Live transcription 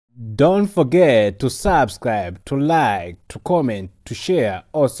Don't forget to subscribe, to like, to comment, to share,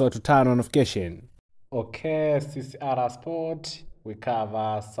 also to turn on notification. Okay, CCR Sport, we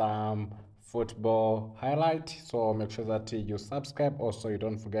cover some football highlight, so make sure that you subscribe. Also, you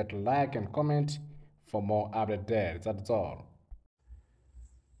don't forget to like and comment for more update there. That's all.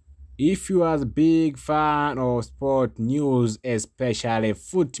 If you are a big fan of sport news, especially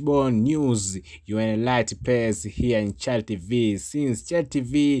football news, you are in the right place here in Channel TV, since Channel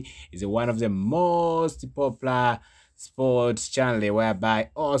TV is one of the most popular sports channel whereby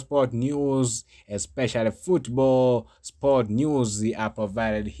all sport news, especially football sport news, are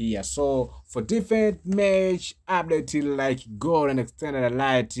provided here. So for different match update like goal and extended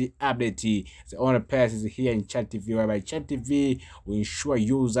light update, the only place is here in Chat TV, whereby Chat TV will ensure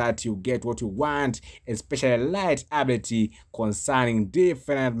you that you get what you want, especially light update concerning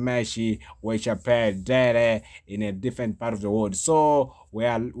different matches which are played daily in a different part of the world. So we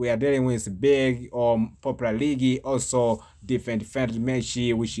are dealing with big popular league, also different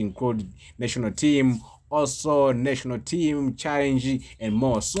matches which include national team, also national team challenge and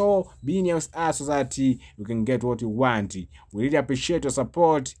more. So being with us so that you can get what you want. We really appreciate your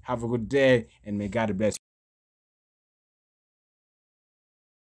support. Have a good day and may God bless you.